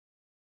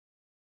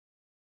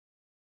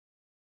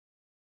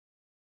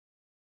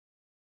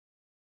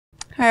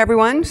Hi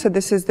everyone, so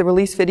this is the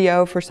release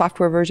video for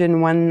software version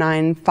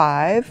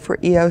 1.9.5 for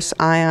Eos,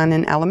 Ion,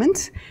 and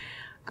Element.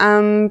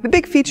 The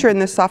big feature in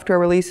this software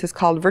release is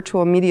called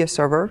Virtual Media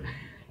Server,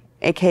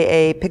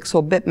 aka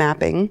Pixel Bit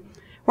Mapping.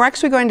 We're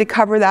actually going to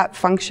cover that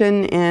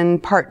function in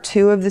part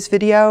 2 of this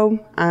video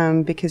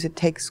because it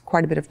takes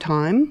quite a bit of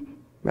time,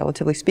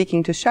 relatively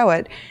speaking, to show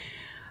it.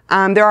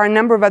 There are a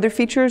number of other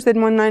features in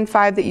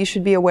 1.9.5 that you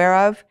should be aware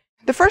of.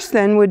 The first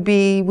then would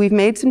be we've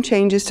made some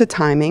changes to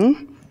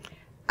timing.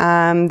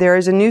 There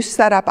is a new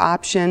setup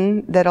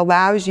option that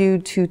allows you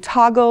to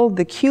toggle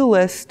the cue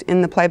list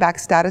in the playback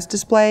status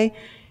display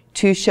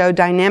to show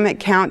dynamic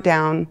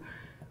countdown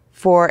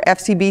for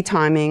FCB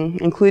timing,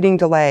 including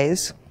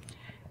delays.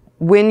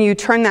 When you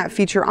turn that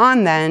feature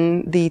on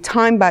then, the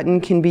time button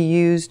can be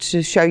used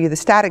to show you the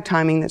static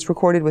timing that's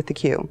recorded with the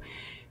cue.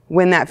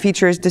 When that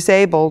feature is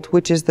disabled,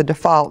 which is the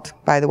default,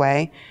 by the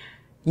way,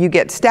 you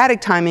get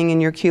static timing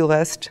in your cue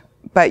list,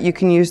 but you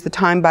can use the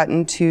time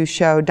button to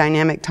show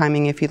dynamic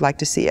timing if you'd like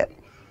to see it.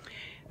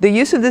 The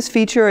use of this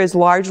feature is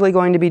largely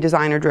going to be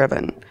designer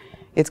driven.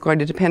 It's going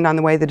to depend on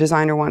the way the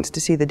designer wants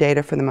to see the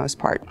data for the most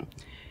part.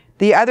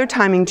 The other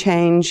timing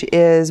change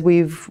is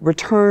we've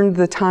returned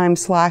the time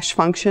slash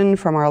function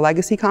from our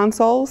legacy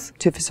consoles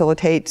to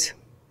facilitate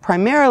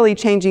primarily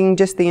changing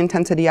just the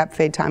intensity up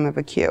fade time of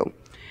a cue.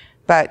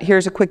 But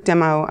here's a quick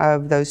demo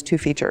of those two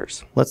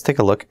features. Let's take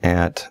a look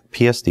at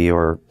PSD,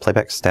 or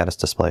Playback Status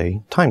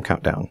Display Time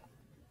Countdown.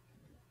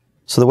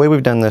 So the way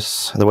we've done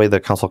this, the way the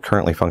console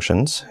currently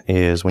functions,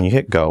 is when you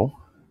hit go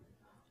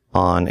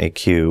on a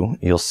cue,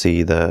 you'll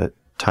see the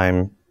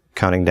time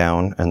counting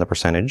down and the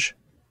percentage,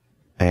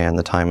 and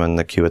the time on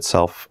the cue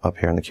itself up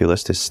here in the cue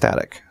list is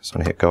static. So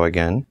when I hit go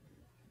again,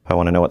 if I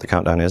want to know what the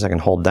countdown is, I can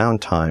hold down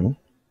time,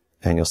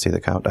 and you'll see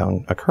the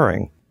countdown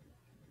occurring.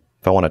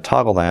 If I want to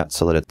toggle that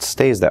so that it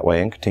stays that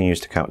way and continues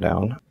to count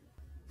down,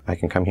 I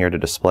can come here to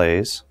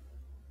Displays,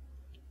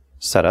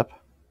 Setup,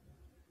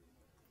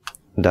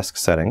 Desk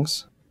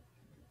Settings.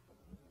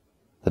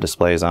 The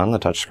display is on the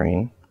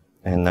touchscreen,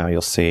 and now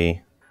you'll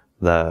see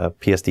the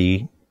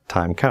PSD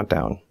time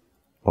countdown.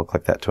 We'll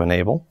click that to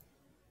enable.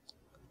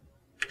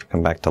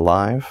 Come back to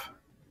live,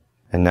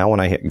 and now when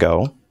I hit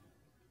go,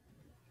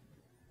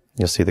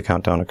 you'll see the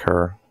countdown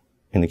occur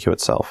in the cue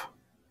itself.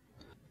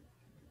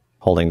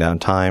 Holding down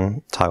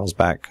time toggles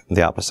back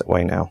the opposite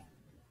way now.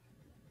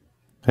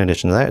 In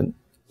addition to that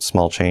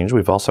small change,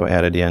 we've also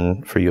added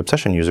in, for you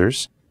Obsession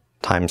users,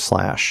 time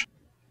slash.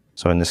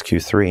 So in this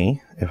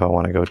Q3, if I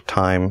want to go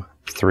time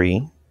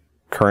 3,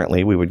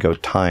 currently we would go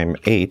time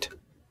 8,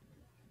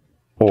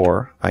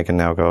 or I can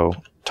now go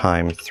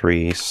time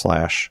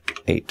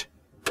 3/8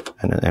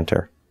 and then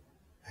enter,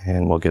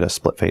 and we'll get a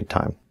split fade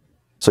time.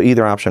 So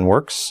either option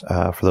works.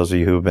 For those of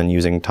you who have been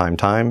using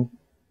time,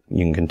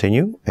 you can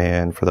continue,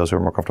 and for those who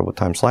are more comfortable with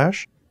time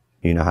slash,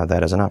 you now have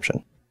that as an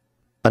option.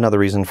 Another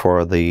reason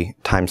for the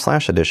time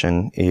slash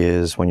addition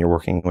is when you're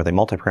working with a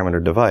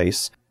multi-parameter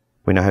device,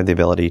 we now have the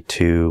ability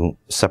to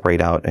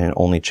separate out and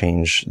only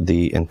change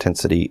the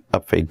intensity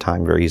up fade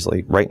time very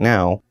easily. Right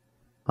now,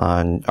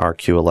 on our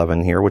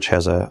Q11 here, which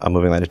has a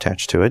moving light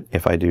attached to it,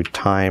 if I do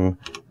time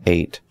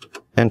 8,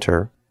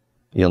 enter,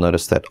 you'll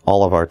notice that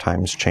all of our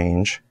times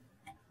change,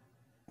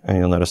 and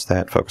you'll notice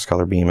that focus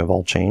color beam have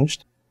all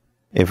changed.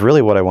 If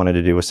really what I wanted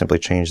to do was simply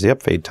change the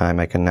up fade time,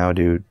 I can now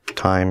do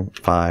time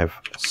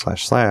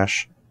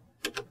 5//,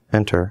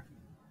 enter,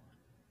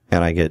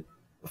 and I get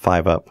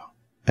 5 up,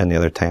 and the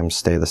other times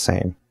stay the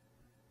same.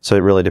 So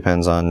it really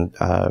depends on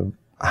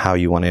how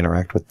you want to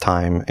interact with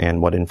time and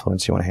what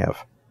influence you want to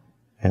have.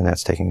 And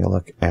that's taking a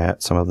look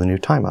at some of the new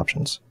time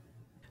options.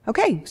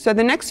 Okay, so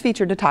the next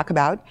feature to talk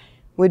about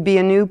would be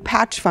a new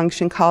patch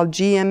function called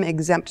GM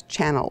Exempt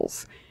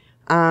channels.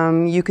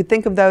 You could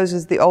think of those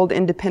as the old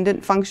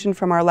independent function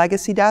from our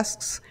legacy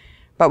desks,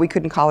 but we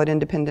couldn't call it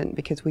independent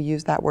because we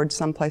use that word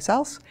someplace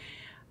else.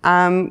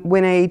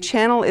 When a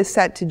channel is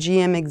set to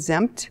GM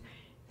Exempt,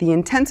 the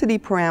intensity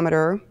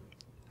parameter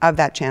of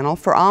that channel,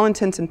 for all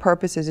intents and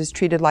purposes, is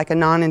treated like a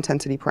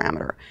non-intensity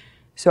parameter.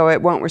 So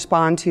it won't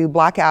respond to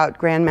blackout,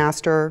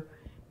 grandmaster,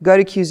 go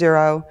to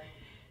Q0,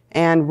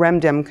 and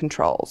REMDEM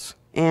controls.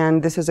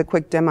 And this is a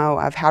quick demo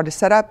of how to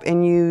set up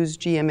and use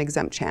GM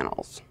Exempt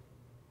channels.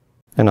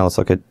 And now let's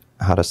look at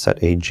how to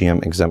set a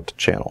GM Exempt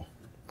channel.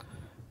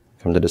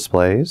 Come to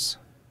Displays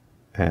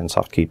and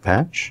Soft Key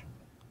Patch.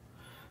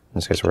 In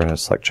this case, we're going to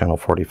select channel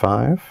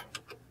 45.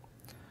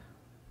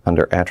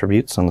 Under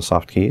Attributes on the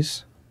soft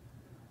keys,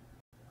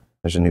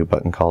 there's a new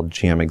button called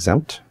GM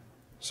Exempt,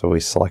 so we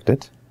select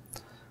it.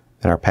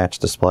 In our patch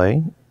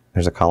display,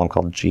 there's a column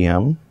called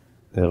GM.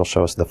 It'll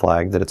show us the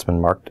flag that it's been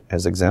marked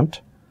as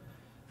exempt.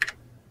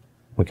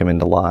 We come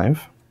into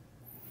Live.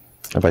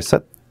 If I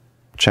set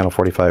channel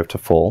 45 to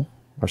full,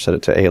 or set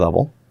it to A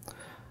level,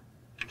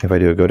 if I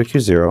do a go to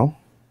Q0,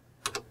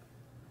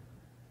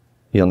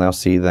 you'll now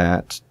see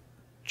that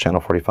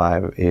channel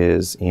 45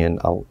 is in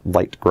a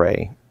light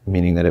gray,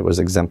 meaning that it was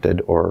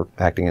exempted or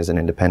acting as an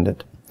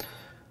independent.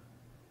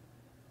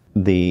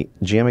 The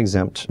GM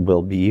Exempt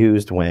will be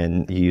used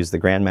when you use the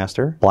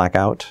Grandmaster,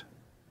 Blackout,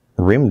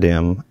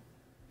 REMDEM,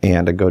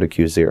 and a go to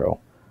queue 0.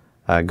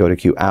 Go to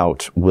queue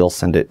out will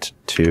send it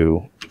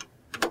to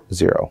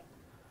 0.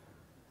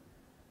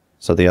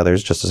 So the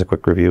others, just as a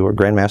quick review, are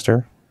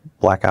Grandmaster,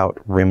 Blackout,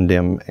 Rim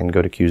Dim, and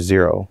go to queue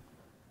 0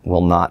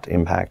 will not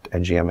impact a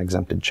GM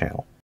exempted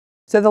channel.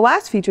 So the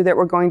last feature that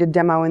we're going to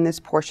demo in this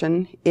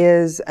portion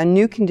is a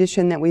new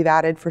condition that we've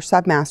added for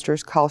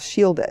submasters called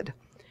Shielded.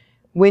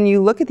 When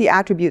you look at the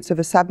attributes of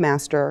a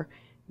submaster,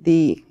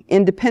 the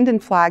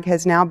independent flag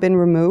has now been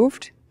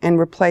removed and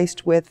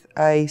replaced with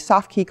a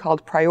soft key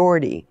called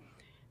Priority.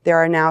 There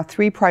are now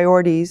 3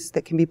 priorities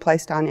that can be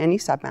placed on any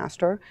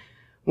submaster.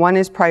 One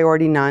is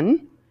Priority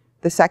None,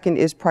 the second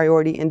is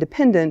Priority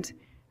Independent,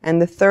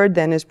 and the third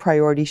then is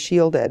Priority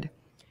Shielded.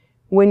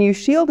 When you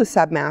shield a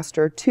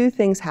submaster, 2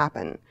 things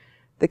happen.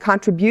 The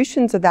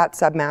contributions of that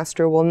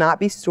submaster will not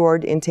be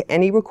stored into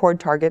any record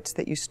targets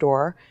that you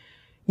store.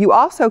 You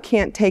also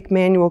can't take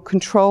manual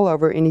control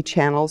over any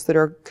channels that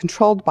are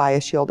controlled by a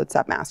shielded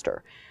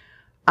submaster.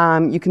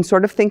 You can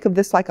sort of think of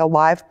this like a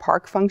live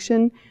park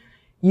function.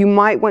 You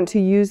might want to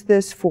use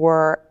this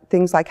for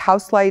things like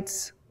house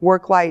lights,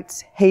 work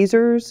lights,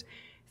 hazers,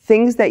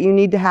 things that you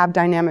need to have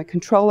dynamic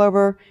control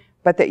over,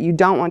 but that you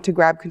don't want to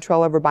grab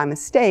control over by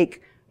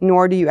mistake,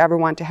 nor do you ever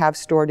want to have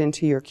stored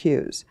into your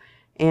queues.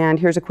 And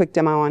here's a quick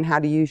demo on how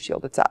to use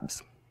shielded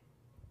subs.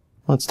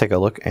 Let's take a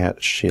look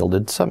at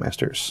Shielded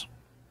Submasters.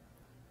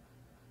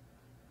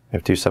 We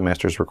have 2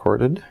 submasters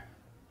recorded,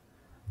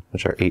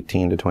 which are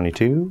 18 to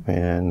 22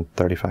 and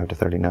 35 to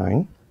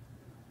 39.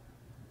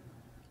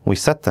 We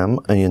set them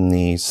in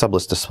the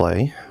sublist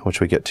display, which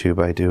we get to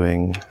by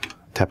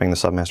tapping the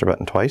submaster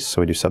button twice,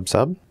 so we do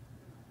sub-sub.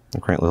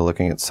 I'm currently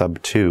looking at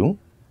sub 2.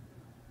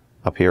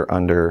 Up here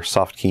under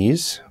soft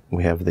keys,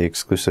 we have the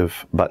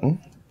exclusive button.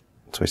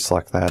 So we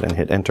select that and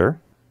hit enter,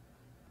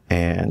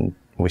 and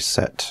we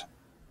set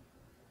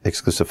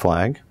exclusive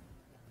flag.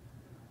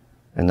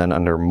 And then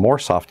under more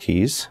soft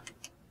keys,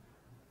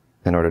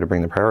 in order to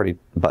bring the priority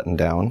button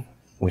down,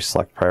 we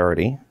select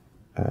priority.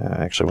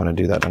 I actually want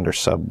to do that under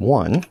sub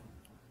 1 in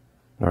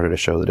order to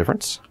show the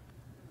difference.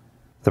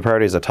 The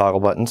priority is a toggle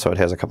button, so it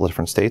has a couple of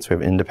different states. We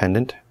have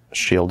independent,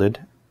 shielded,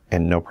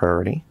 and no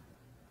priority.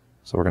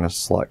 So we're going to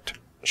select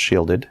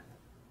shielded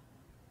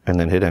and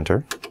then hit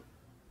enter.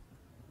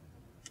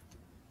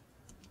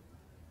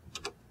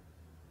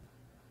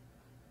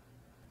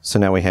 So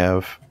now we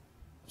have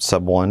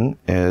sub 1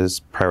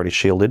 as priority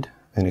shielded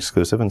and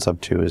exclusive, and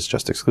sub 2 is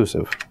just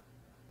exclusive.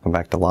 Come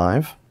back to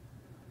live.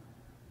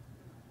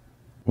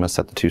 I'm going to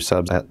set the 2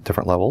 subs at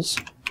different levels.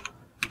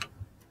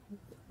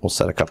 We'll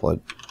set a couple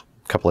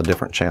of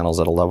different channels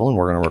at a level, and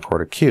we're going to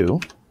record a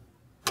queue.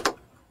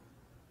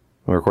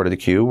 We recorded the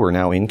queue. We're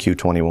now in queue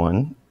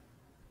 21,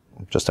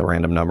 just a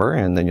random number,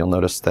 and then you'll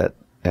notice that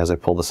as I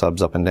pull the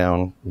subs up and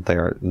down,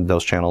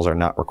 those channels are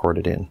not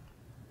recorded in.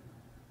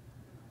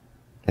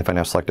 If I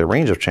now select a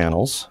range of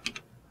channels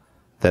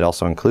that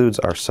also includes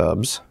our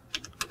subs,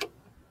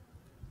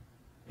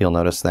 you'll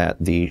notice that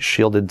the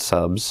shielded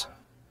subs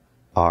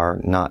are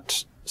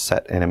not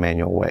set in a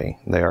manual way.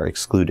 They are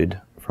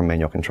excluded from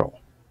manual control.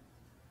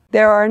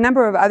 There are a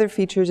number of other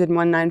features in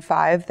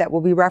 1.9.5 that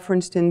will be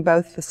referenced in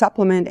both the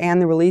supplement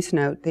and the release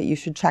note that you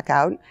should check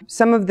out.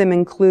 Some of them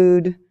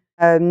include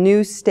a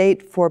new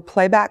state for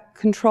playback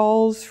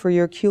controls for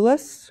your queue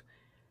lists.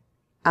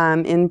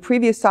 In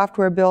previous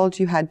software builds,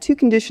 you had 2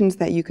 conditions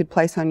that you could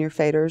place on your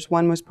faders.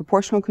 One was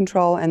proportional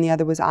control and the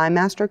other was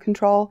iMaster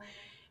control.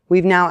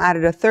 We've now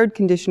added a 3rd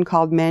condition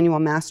called manual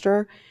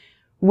master.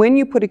 When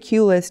you put a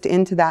queue list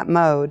into that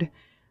mode,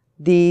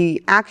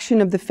 the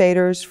action of the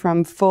faders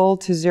from full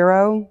to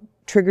 0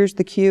 triggers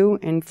the queue,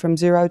 and from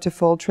 0 to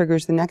full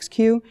triggers the next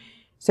queue.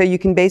 So you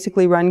can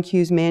basically run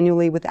queues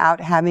manually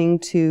without having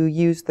to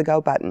use the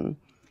go button.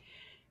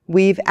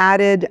 We've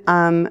added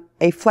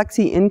a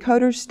flexi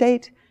encoder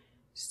state.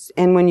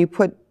 And when you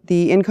put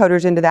the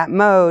encoders into that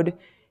mode,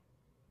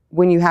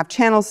 when you have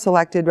channels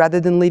selected, rather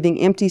than leaving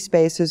empty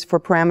spaces for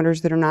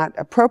parameters that are not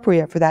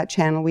appropriate for that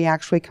channel, we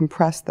actually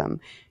compress them.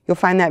 You'll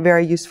find that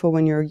very useful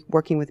when you're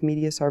working with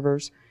media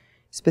servers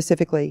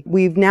specifically.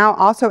 We've now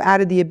also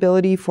added the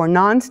ability for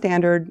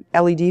non-standard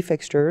LED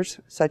fixtures,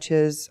 such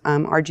as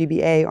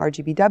RGBA,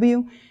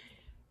 RGBW,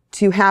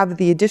 to have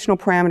the additional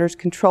parameters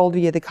controlled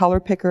via the color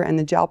picker and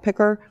the gel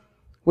picker,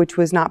 which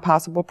was not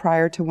possible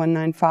prior to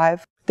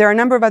 1.9.5. There are a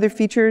number of other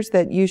features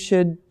that you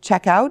should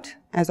check out,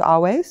 as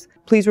always.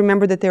 Please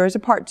remember that there is a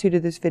part 2 to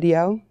this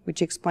video,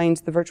 which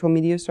explains the virtual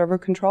media server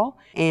control.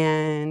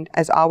 And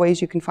as always,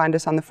 you can find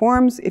us on the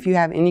forums if you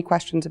have any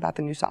questions about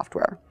the new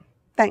software.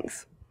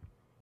 Thanks.